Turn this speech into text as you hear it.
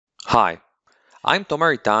Hi, I'm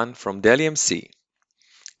Tomer Itan from Dell EMC.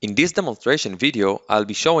 In this demonstration video, I'll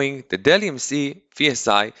be showing the Dell EMC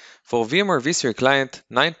VSI for VMware vSphere Client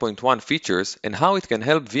 9.1 features and how it can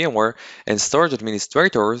help VMware and storage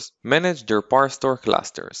administrators manage their Firestore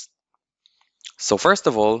clusters. So first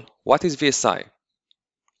of all, what is VSI?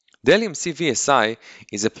 Dell EMC VSI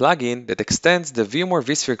is a plugin that extends the VMware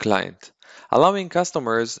vSphere Client, allowing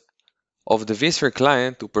customers of the vSphere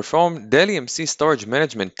client to perform Dell EMC storage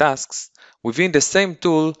management tasks within the same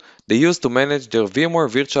tool they use to manage their VMware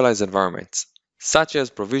virtualized environments, such as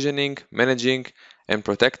provisioning, managing, and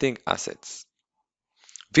protecting assets.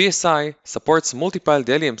 VSI supports multiple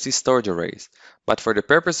Dell EMC storage arrays, but for the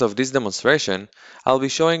purpose of this demonstration, I'll be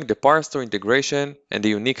showing the Firestore integration and the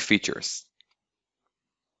unique features.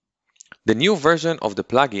 The new version of the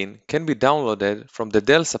plugin can be downloaded from the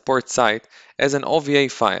Dell support site as an OVA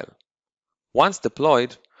file. Once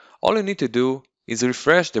deployed, all you need to do is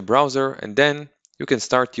refresh the browser and then you can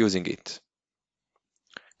start using it.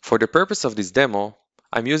 For the purpose of this demo,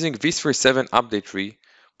 I'm using vSphere 7 Update Tree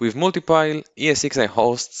with multiple ESXi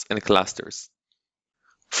hosts and clusters.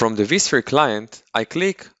 From the vSphere client, I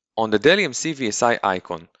click on the Dell EMC VSI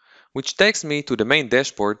icon, which takes me to the main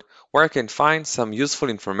dashboard where I can find some useful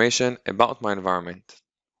information about my environment.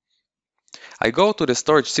 I go to the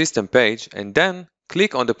storage system page and then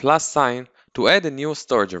click on the plus sign to add a new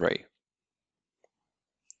storage array.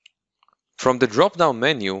 From the drop-down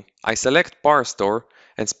menu, I select Firestore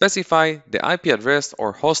and specify the IP address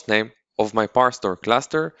or hostname of my Firestore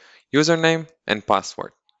cluster, username, and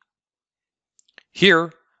password.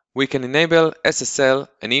 Here, we can enable SSL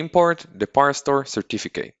and import the Firestore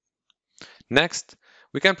certificate. Next,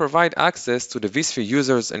 we can provide access to the vSphere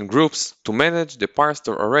users and groups to manage the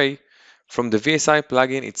Firestore array from the VSI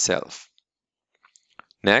plugin itself.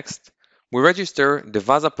 Next, we register the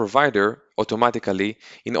VASA provider automatically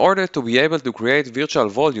in order to be able to create virtual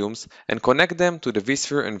volumes and connect them to the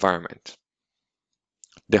vSphere environment.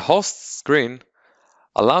 The host screen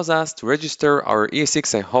allows us to register our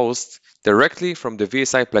ESXi hosts directly from the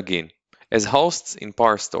VSI plugin as hosts in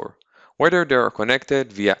Firestore, whether they are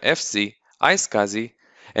connected via FC, iSCSI,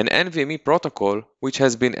 and NVMe protocol, which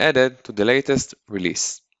has been added to the latest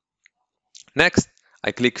release. Next,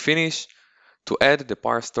 I click Finish to add the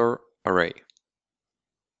Firestore array.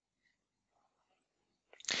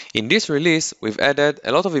 In this release, we've added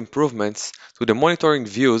a lot of improvements to the monitoring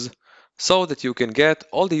views so that you can get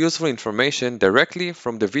all the useful information directly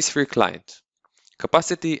from the vSphere client.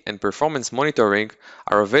 Capacity and performance monitoring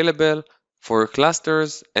are available for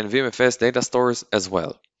clusters and VMFS data stores as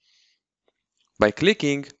well. By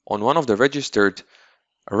clicking on one of the registered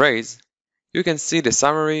arrays, you can see the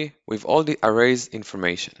summary with all the array's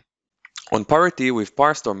information. On parity with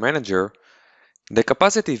Firestore Manager, the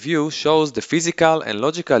capacity view shows the physical and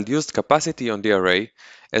logical used capacity on the array,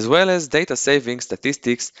 as well as data saving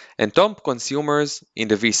statistics and top consumers in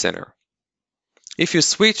the vCenter. If you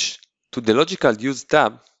switch to the logical use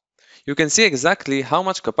tab, you can see exactly how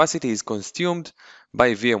much capacity is consumed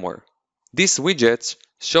by VMware. These widgets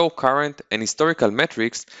show current and historical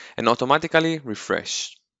metrics and automatically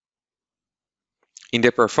refresh. In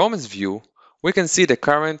the performance view, we can see the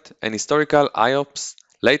current and historical IOPS,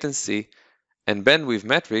 latency, and bandwidth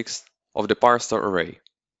metrics of the Firestore array.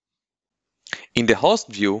 In the host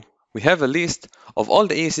view, we have a list of all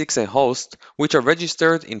the ESXi hosts which are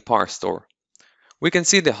registered in Firestore. We can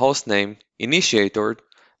see the host name, initiator,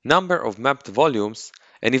 number of mapped volumes,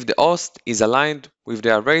 and if the host is aligned with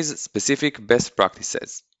the array's specific best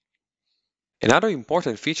practices. Another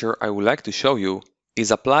important feature I would like to show you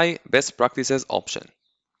is Apply Best Practices option.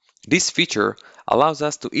 This feature allows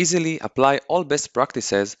us to easily apply all best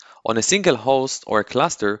practices on a single host or a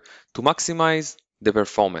cluster to maximize the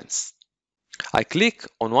performance. I click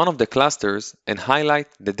on one of the clusters and highlight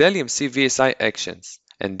the Dell EMC VSI actions,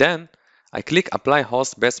 and then I click Apply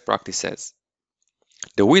Host Best Practices.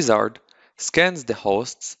 The wizard scans the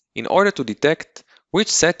hosts in order to detect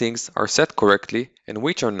which settings are set correctly and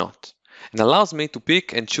which are not, and allows me to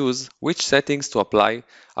pick and choose which settings to apply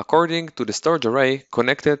according to the storage array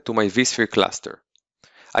connected to my vSphere cluster.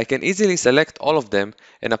 I can easily select all of them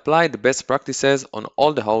and apply the best practices on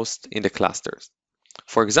all the hosts in the clusters.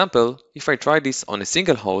 For example, if I try this on a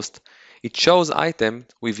single host, it shows items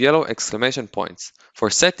with yellow exclamation points for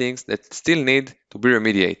settings that still need to be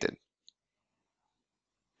remediated.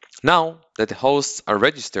 Now that the hosts are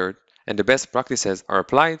registered and the best practices are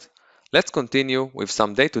applied, let's continue with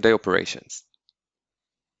some day-to-day operations.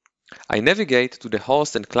 I navigate to the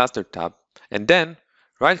Host and Cluster tab and then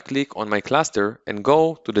right-click on my cluster and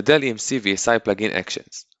go to the Dell EMC VSI plugin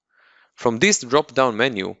actions. From this drop-down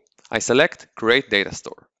menu, I select Create Data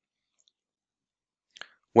Store.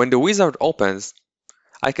 When the wizard opens,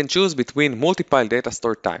 I can choose between multiple data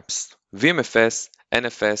store types, VMFS,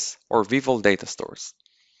 NFS, or vVol data stores.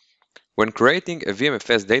 When creating a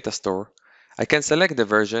VMFS data store, I can select the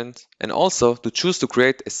versions and also to choose to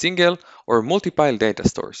create a single or multiple data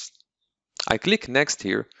stores. I click Next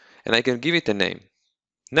here and I can give it a name.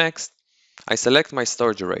 Next, I select my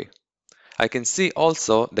storage array. I can see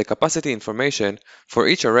also the capacity information for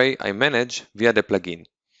each array I manage via the plugin.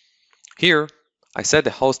 Here, I set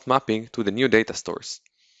the host mapping to the new data stores.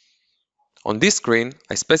 On this screen,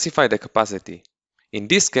 I specify the capacity. In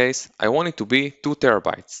this case, I want it to be 2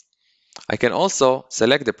 terabytes. I can also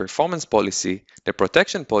select the performance policy, the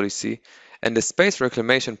protection policy, and the space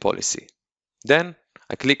reclamation policy. Then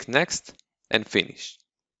I click Next and Finish.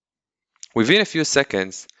 Within a few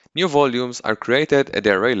seconds, new volumes are created at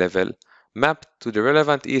the array level, mapped to the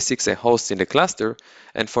relevant ESXi hosts in the cluster,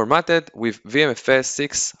 and formatted with VMFS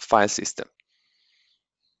 6 file system.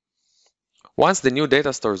 Once the new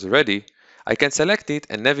data store is ready, I can select it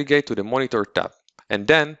and navigate to the Monitor tab, and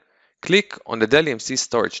then click on the Dell EMC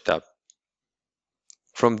Storage tab.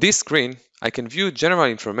 From this screen, I can view general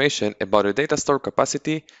information about the data store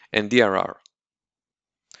capacity and DRR.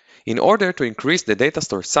 In order to increase the data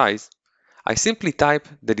store size, I simply type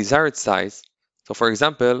the desired size. So for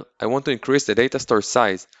example, I want to increase the data store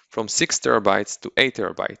size from 6 terabytes to 8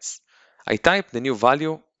 terabytes. I type the new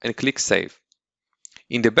value and click Save.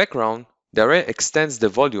 In the background, the array extends the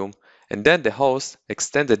volume and then the host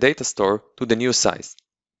extends the data store to the new size.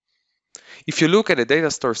 If you look at the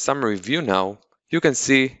data store summary view now, you can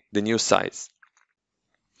see the new size.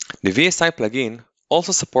 The VSI plugin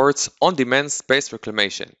also supports on-demand space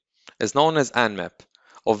reclamation, as known as ANMAP,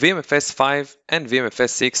 of VMFS 5 and VMFS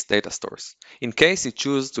 6 data stores, in case you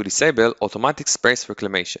choose to disable automatic space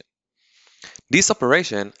reclamation. This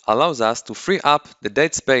operation allows us to free up the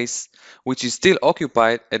dead space which is still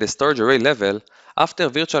occupied at the storage array level after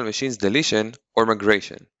virtual machine's deletion or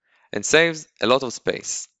migration, and saves a lot of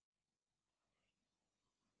space.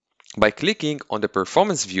 By clicking on the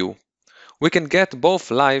performance view, we can get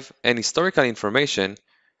both live and historical information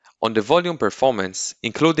on the volume performance,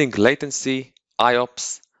 including latency,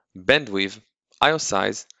 IOPS, bandwidth, IO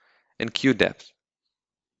size, and queue depth.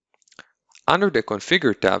 Under the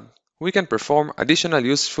Configure tab, we can perform additional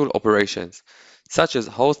useful operations, such as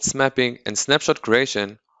hosts mapping and snapshot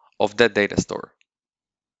creation of that data store.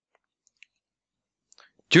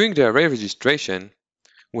 During the array registration,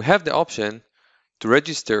 we have the option to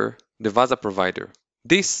register the VASA provider.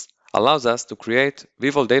 This allows us to create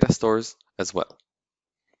vVol data stores as well.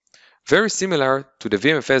 Very similar to the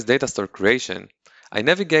VMFS data store creation, I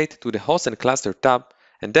navigate to the Host and Cluster tab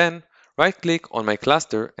and then right-click on my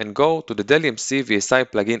cluster and go to the Dell EMC VSI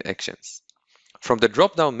plugin actions. From the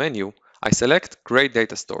drop-down menu, I select Create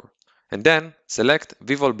Data Store and then select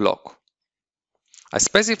vVol block. I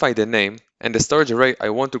specify the name and the storage array I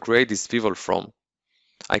want to create this vVol from.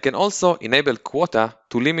 I can also enable quota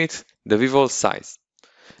to limit the vVol size.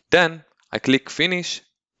 Then I click Finish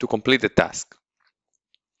to complete the task.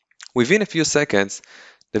 Within a few seconds,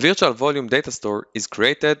 the virtual volume data store is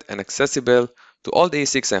created and accessible to all the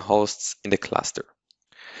ESXi hosts in the cluster.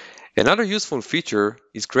 Another useful feature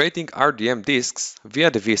is creating RDM disks via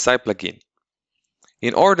the VSI plugin.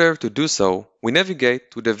 In order to do so, we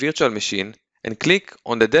navigate to the virtual machine and click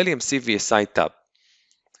on the Dell EMC VSI tab.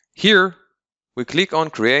 Here, we click on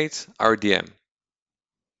Create RDM.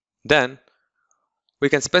 Then, we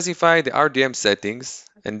can specify the RDM settings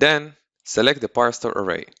and then select the Firestore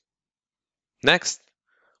array. Next,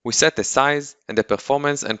 we set the size and the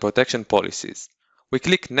performance and protection policies. We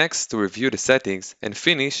click Next to review the settings and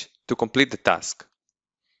Finish to complete the task.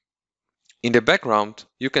 In the background,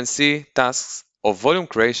 you can see tasks of volume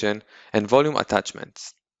creation and volume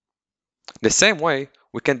attachments. The same way,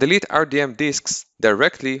 we can delete RDM disks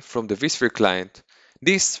directly from the vSphere client.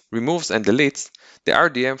 This removes and deletes the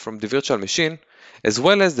RDM from the virtual machine, as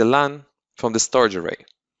well as the LAN from the storage array.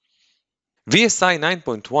 VSI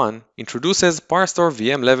 9.1 introduces Firestore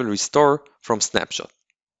VM level restore from snapshot.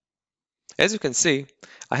 As you can see,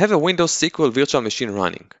 I have a Windows SQL virtual machine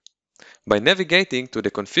running. By navigating to the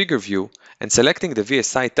Configure view and selecting the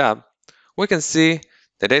VSI tab, we can see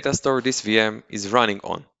the data store this VM is running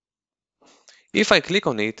on. If I click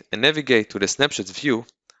on it and navigate to the snapshots view,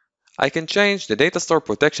 I can change the data store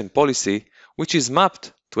protection policy, which is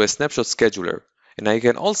mapped to a snapshot scheduler, and I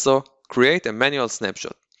can also create a manual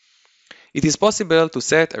snapshot. It is possible to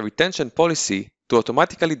set a retention policy to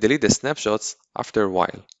automatically delete the snapshots after a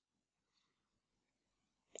while.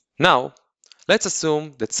 Now, let's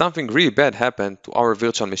assume that something really bad happened to our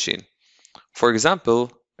virtual machine. For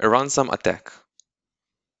example, a ransom attack.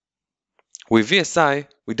 With VSI,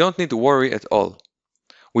 we don't need to worry at all.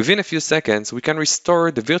 Within a few seconds, we can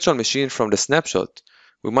restore the virtual machine from the snapshot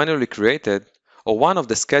we manually created or one of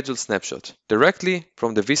the scheduled snapshots directly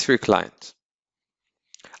from the vSphere client.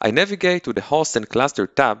 I navigate to the Host and Cluster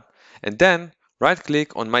tab and then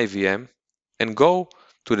right-click on my VM and go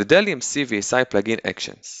to the Dell EMC VSI plugin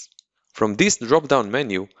actions. From this drop-down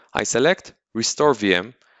menu, I select Restore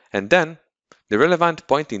VM and then the relevant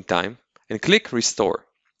point in time and click Restore.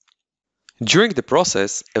 During the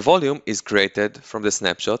process, a volume is created from the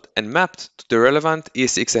snapshot and mapped to the relevant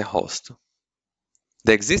ESXi host.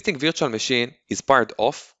 The existing virtual machine is powered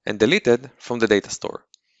off and deleted from the data store.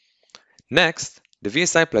 Next, the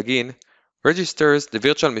VSI plugin registers the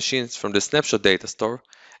virtual machines from the snapshot data store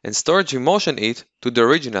and storage remotion it to the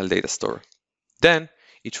original data store. Then,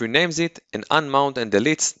 it renames it and unmount and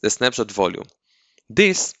deletes the snapshot volume.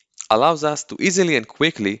 This allows us to easily and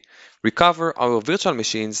quickly recover our virtual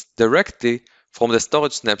machines directly from the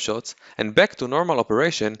storage snapshots and back to normal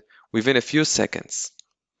operation within a few seconds.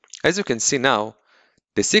 As you can see now,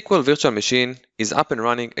 the SQL virtual machine is up and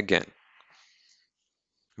running again.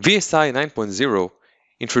 VSI 9.0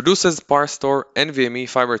 introduces Firestore NVMe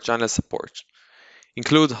fiber channel support,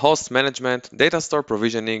 includes host management, data store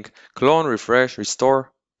provisioning, clone, refresh,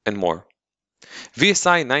 restore, and more.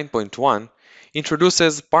 VSI 9.1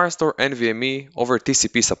 introduces Firestore NVMe over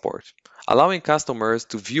TCP support, allowing customers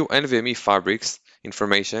to view NVMe fabrics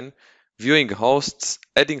information, viewing hosts,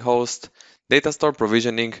 adding hosts, data store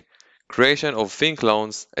provisioning, creation of thin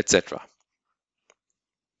clones, etc.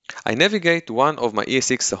 I navigate to one of my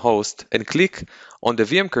ESX hosts and click on the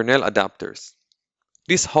VM kernel adapters.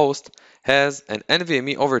 This host has an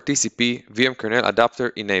NVMe over TCP VM kernel adapter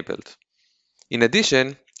enabled. In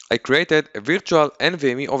addition, I created a virtual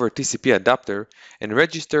NVMe over TCP adapter and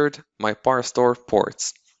registered my Firestore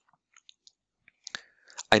ports.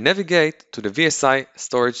 I navigate to the VSI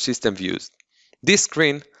storage system views. This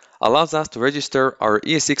screen allows us to register our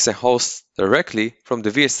ESXi hosts directly from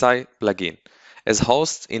the VSI plugin as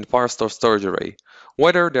hosts in Firestore storage array,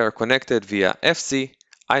 whether they are connected via FC,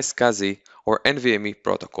 iSCSI, or NVMe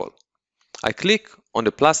protocol. I click on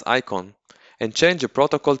the plus icon and change the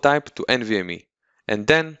protocol type to NVMe, and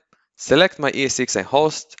then select my ESXi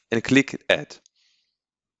host and click Add.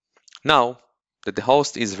 Now that the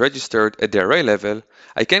host is registered at the array level,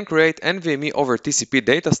 I can create NVMe over TCP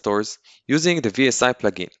data stores using the VSI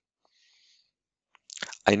plugin.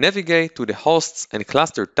 I navigate to the Hosts and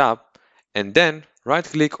Cluster tab and then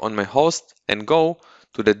right-click on my host and go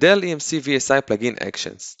to the Dell EMC VSI plugin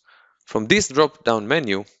actions. From this drop-down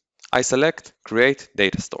menu, I select Create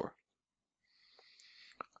Data Store.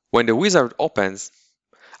 When the wizard opens,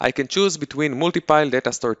 I can choose between multiple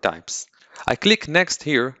data store types. I click Next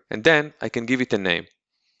here and then I can give it a name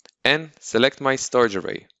and select my storage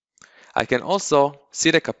array. I can also see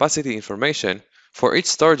the capacity information for each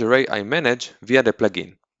storage array I manage via the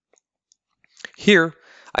plugin. Here,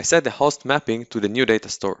 I set the host mapping to the new data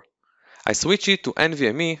store. I switch it to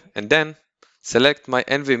NVMe and then select my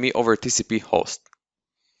NVMe over TCP host.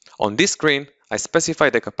 On this screen, I specify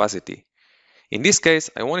the capacity. In this case,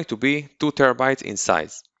 I want it to be 2 TB in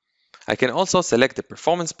size. I can also select the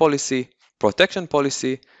performance policy, protection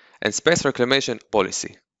policy, and space reclamation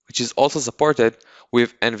policy, which is also supported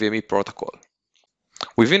with NVMe protocol.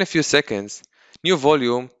 Within a few seconds, new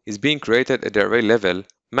volume is being created at the array level,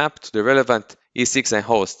 mapped to the relevant ESXi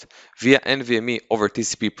host via NVMe over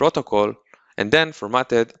TCP protocol, and then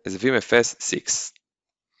formatted as VMFS 6.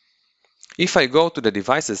 If I go to the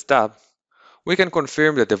Devices tab, we can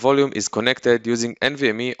confirm that the volume is connected using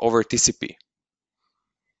NVMe over TCP.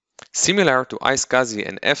 Similar to iSCSI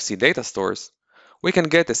and FC data stores, we can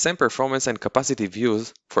get the same performance and capacity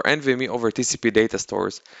views for NVMe over TCP data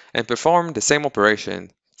stores and perform the same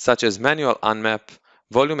operation, such as manual unmap,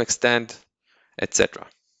 volume extend, etc.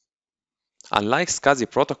 Unlike SCSI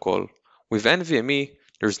protocol, with NVMe,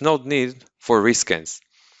 there's no need for rescans.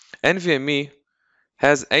 NVMe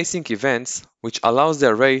has async events which allows the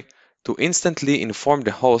array to instantly inform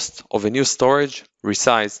the host of a new storage,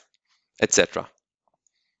 resize, etc.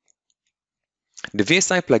 The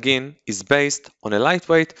VSI plugin is based on a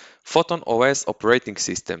lightweight Photon OS operating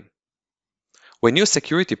system. When new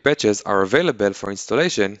security patches are available for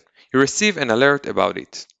installation, you receive an alert about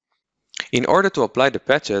it. In order to apply the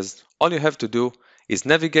patches, all you have to do is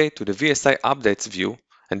navigate to the VSI Updates view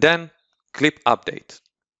and then click Update.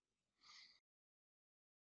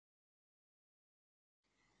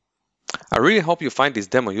 I really hope you find this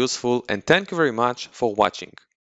demo useful and thank you very much for watching.